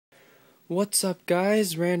What's up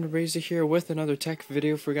guys, Random Razor here with another tech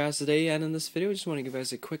video for guys today, and in this video I just want to give you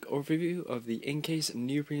guys a quick overview of the Incase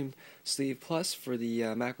Neoprene Sleeve Plus for the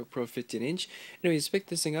MacBook Pro 15-inch. Anyways, picked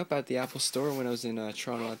this thing up at the Apple Store when I was in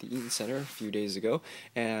Toronto at the Eaton Center a few days ago,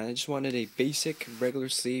 and I just wanted a basic regular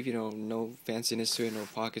sleeve, you know, no fanciness to it, no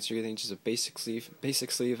pockets or anything, just a basic sleeve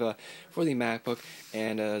for the MacBook,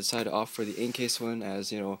 and decided to opt for the Incase one, as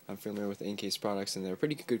you know, I'm familiar with the Incase products and they're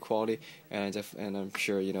pretty good quality, and I'm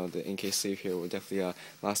sure, you know, the Incase sleeve here will definitely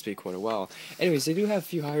last me quite a while. Anyways, they do have a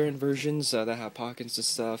few higher end versions that have pockets and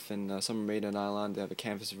stuff, and some are made of nylon. They have a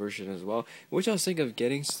canvas version as well, which I was thinking of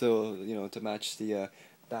getting still, you know, to match the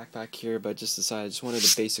backpack here, but just decided I just wanted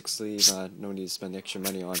a basic sleeve. No need to spend extra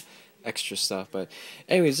money on extra stuff. But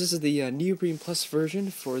anyways, this is the Neoprene Plus version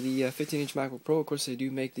for the 15-inch MacBook Pro. Of course, they do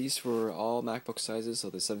make these for all MacBook sizes, so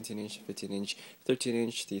the 17-inch, 15-inch,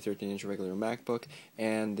 13-inch, the 13-inch regular MacBook,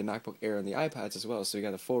 and the MacBook Air and the iPads as well. So you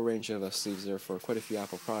got a full range of sleeves there for quite a few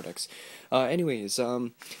Apple products. Anyways, later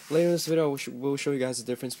in this video we'll show you guys the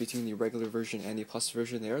difference between the regular version and the Plus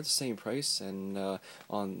version. They are the same price, and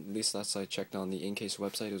on at least last I checked on the Incase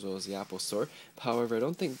website as well as the Apple Store. However, I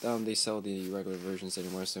don't think they sell the regular versions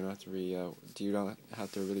anymore, so you don't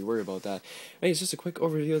have to really worry about that. Anyways, just a quick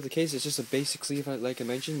overview of the case. It's just a basic sleeve, like I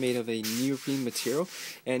mentioned, made of a neoprene material.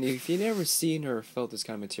 And if you've never seen or felt this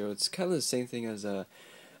kind of material, it's kind of the same thing as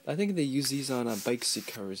I think they use these on bike seat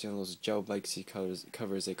covers, you know, those gel bike seat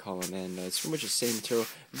covers they call them, and it's pretty much the same material.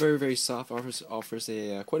 Very, very soft, offers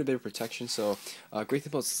a quite a bit of protection. So great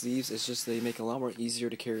thing about sleeves is just they make it a lot more easier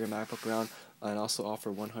to carry your MacBook around, and also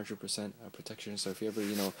offer 100% protection. So if you ever,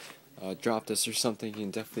 you know, drop this or something, you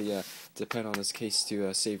can definitely depend on this case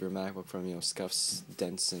to save your MacBook from, you know, scuffs,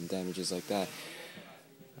 dents, and damages like that.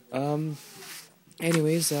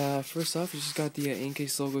 Anyways, first off, you just got the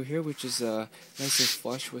Incase logo here, which is nice and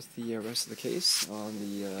flush with the rest of the case. On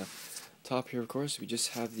the top here, of course, we just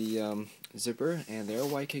have the zipper, and they're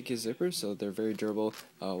YKK zippers, so they're very durable.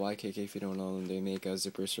 YKK, if you don't know them, they make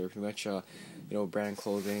zippers for pretty much, you know, brand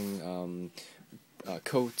clothing,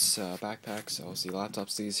 coats, backpacks, obviously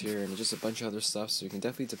laptop sleeves here, and just a bunch of other stuff, so you can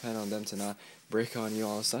definitely depend on them to not break on you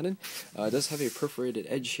all of a sudden. It does have a perforated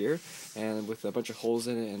edge here, and with a bunch of holes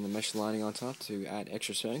in it and the mesh lining on top to add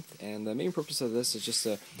extra strength, and the main purpose of this is just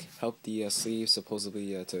to help the sleeve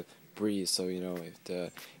supposedly to breathe, so you know,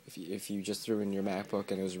 if you just threw in your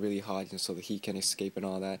MacBook and it was really hot, you know, so the heat can escape and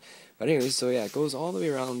all that. But anyways, so yeah, it goes all the way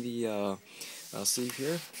around the sleeve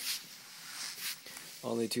here,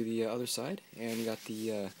 all the way to the other side, and you got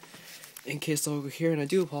the Incase logo here. And I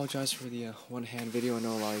do apologize for the one-hand video. I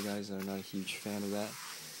know a lot of you guys are not a huge fan of that.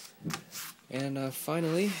 And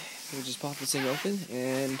finally, we'll just pop this thing open,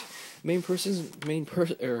 and main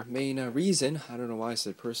reason, I don't know why I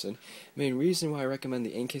said person, main reason why I recommend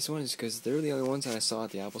the Incase one is because they're the only ones that I saw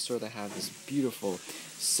at the Apple Store that have this beautiful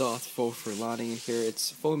soft faux fur lining in here.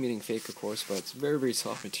 It's faux meaning fake, of course, but it's very, very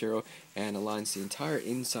soft material and aligns the entire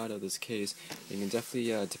inside of this case. You can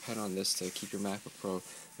definitely depend on this to keep your MacBook Pro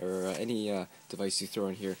or any device you throw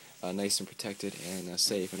in here nice and protected and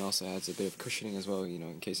safe, and also adds a bit of cushioning as well, you know,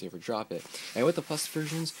 in case you ever drop it. And with the Plus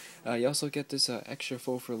versions, you also get this extra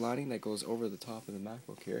faux fur lining that goes over the top of the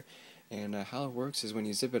MacBook here. And how it works is when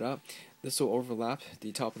you zip it up, this will overlap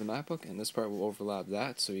the top of the MacBook, and this part will overlap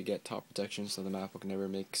that, so you get top protection, so the MacBook never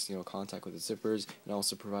makes, you know, contact with the zippers, and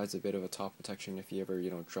also provides a bit of a top protection if you ever, you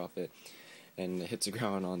know, drop it and it hits the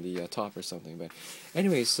ground on the top or something. But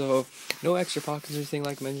anyway, so no extra pockets or anything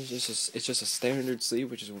like mentioned. It's just a standard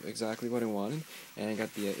sleeve, which is exactly what I wanted. And I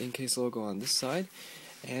got the Incase logo on this side,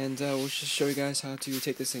 and we'll just show you guys how to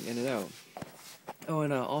take this thing in and out. Oh,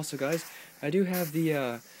 and also guys, I do have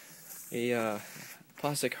the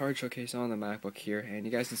plastic hard shell case on the MacBook here, and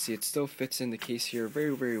you guys can see it still fits in the case here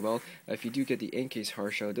very, very well. If you do get the Incase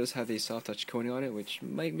hard shell, it does have a soft touch coating on it, which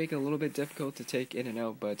might make it a little bit difficult to take in and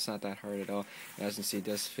out, but it's not that hard at all. And as you can see, it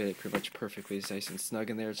does fit pretty much perfectly. It's nice and snug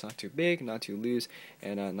in there. It's not too big, not too loose,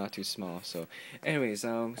 and not too small. So anyways,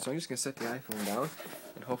 so I'm just gonna set the iPhone down,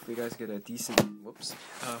 and hopefully you guys get a decent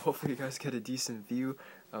view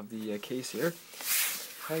of the case here.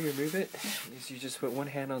 How you remove it is you just put one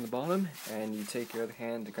hand on the bottom, and you take your other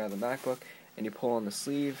hand to grab the MacBook, and you pull on the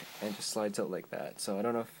sleeve, and it just slides out like that. So I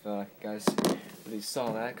don't know if you guys really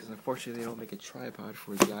saw that, because unfortunately they don't make a tripod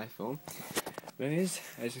for the iPhone. But anyways,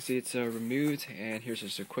 as you can see, it's removed, and here's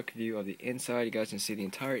just a quick view of the inside. You guys can see the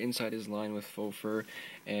entire inside is lined with faux fur,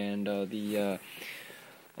 and on the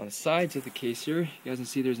sides of the case here, you guys can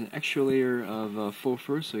see there's an extra layer of faux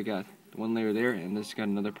fur, so you got one layer there, and this got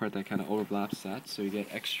another part that kind of overlaps that, so you get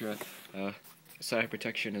extra side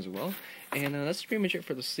protection as well. And that's pretty much it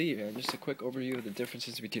for the sleeve. And just a quick overview of the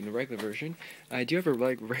differences between the regular version. I do have a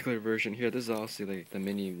regular version here. This is also like the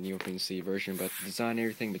mini neoprene sleeve version, but the design and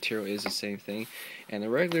everything, material is the same thing. And the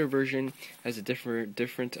regular version has a different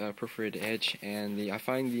perforated edge, and I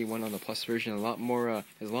find the one on the plus version has a lot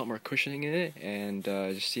more cushioning in it, and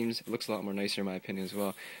it just looks a lot more nicer in my opinion as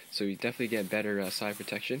well. So you definitely get better side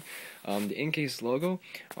protection. The Incase logo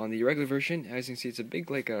on the regular version, as you can see, it's a big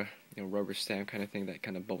like a rubber stamp kind of thing that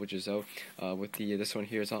kind of bulges out. With this one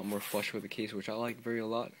here, it's a lot more flush with the case, which I like a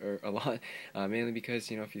lot, mainly because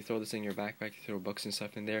if you throw this in your backpack, you throw books and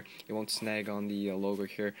stuff in there, it won't snag on the logo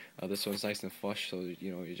here. This one's nice and flush, so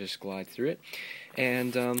you just glide through it.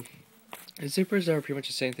 And the zippers are pretty much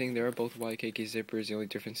the same thing. They are both YKK zippers. The only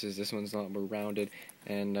difference is this one's not more rounded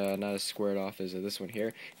and not as squared off as this one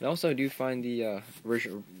here. And also, I do find the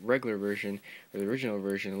regular version, or the original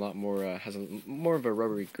version, a lot more has more of a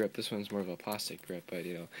rubbery grip. This one's more of a plastic grip, but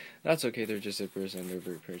that's okay. They're just zippers and they're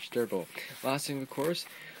very durable. Last thing, of course,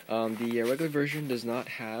 the regular version does not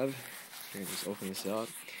have. Here, just open this up.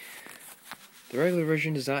 The regular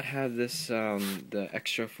version does not have this, the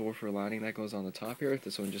extra faux fur lining that goes on the top here.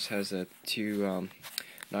 This one just has two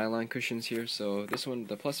nylon cushions here. So this one,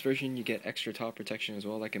 the plus version, you get extra top protection as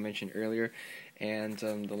well, like I mentioned earlier. And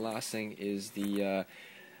the last thing is the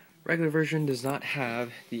regular version does not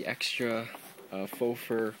have the extra faux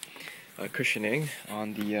fur cushioning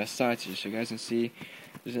on the sides here. So you guys can see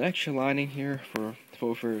there's an extra lining here for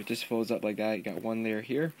faux fur. It just folds up like that. You got one layer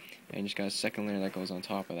here, and you just got a second layer that goes on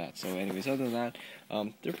top of that. So anyways, other than that,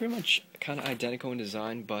 they're pretty much kind of identical in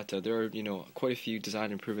design, but there are quite a few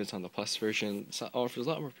design improvements on the plus version. It offers a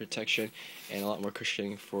lot more protection and a lot more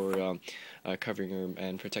cushioning for covering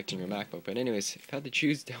and protecting your MacBook. But anyways, if you had to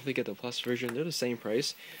choose, definitely get the plus version. They're the same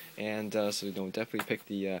price, and so definitely pick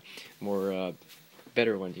the more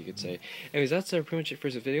better one, you could say. Anyways, that's pretty much it for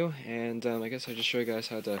this video, and I guess I'll just show you guys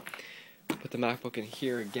how to put the MacBook in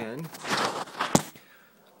here again.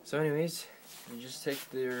 So anyways, you just take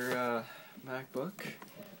your MacBook,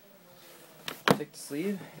 take the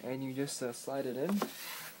sleeve, and you just slide it in.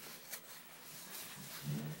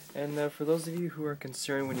 And for those of you who are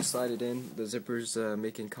concerned when you slide it in, the zippers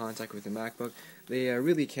making contact with the MacBook, they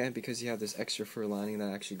really can't, because you have this extra fur lining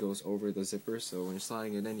that actually goes over the zipper, so when you're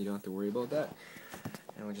sliding it in, you don't have to worry about that.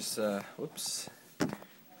 And we'll just,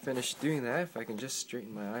 finish doing that. If I can just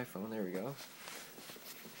straighten my iPhone, there we go.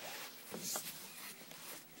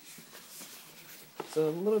 So a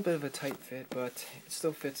little bit of a tight fit, but it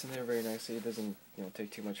still fits in there very nicely. It doesn't take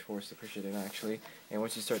too much force to push it in actually. And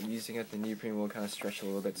once you start using it, the neoprene will kind of stretch a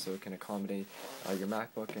little bit so it can accommodate your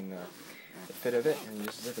MacBook and the fit of it. And you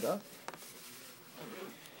just zip it up.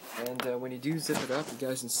 And when you do zip it up, you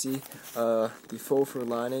guys can see the faux fur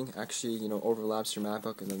lining actually overlaps your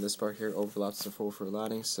MacBook, and then this part here overlaps the faux fur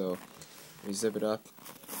lining. So when you zip it up,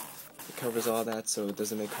 it covers all that, so it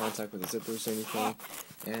doesn't make contact with the zippers or anything,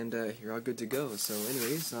 and you're all good to go. So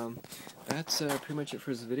anyways, that's pretty much it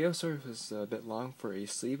for this video. Sorry if it was a bit long for a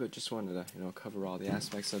sleeve, but just wanted to cover all the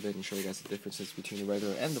aspects of it and show you guys the differences between the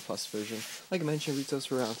regular and the plus version. Like I mentioned, retails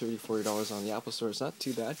for around $30–40 on the Apple Store. It's not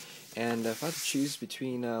too bad. And if I had to choose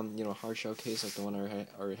between hard shell case like the one I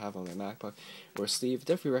already have on my MacBook or a sleeve,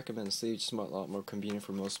 definitely recommend a sleeve. Just a lot more convenient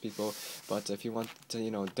for most people. But if you want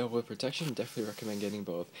to double protection, definitely recommend getting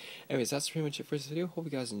both. Anyways, that's pretty much it for this video. Hope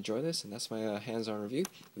you guys enjoy this, and that's my hands-on review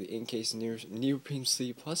of the Incase Neoprene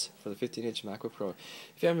Sleeve Plus for the 15-inch MacBook Pro.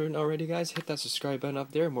 If you haven't already, guys, hit that subscribe button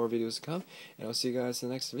up there. More videos to come, and I'll see you guys in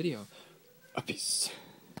the next video. Peace.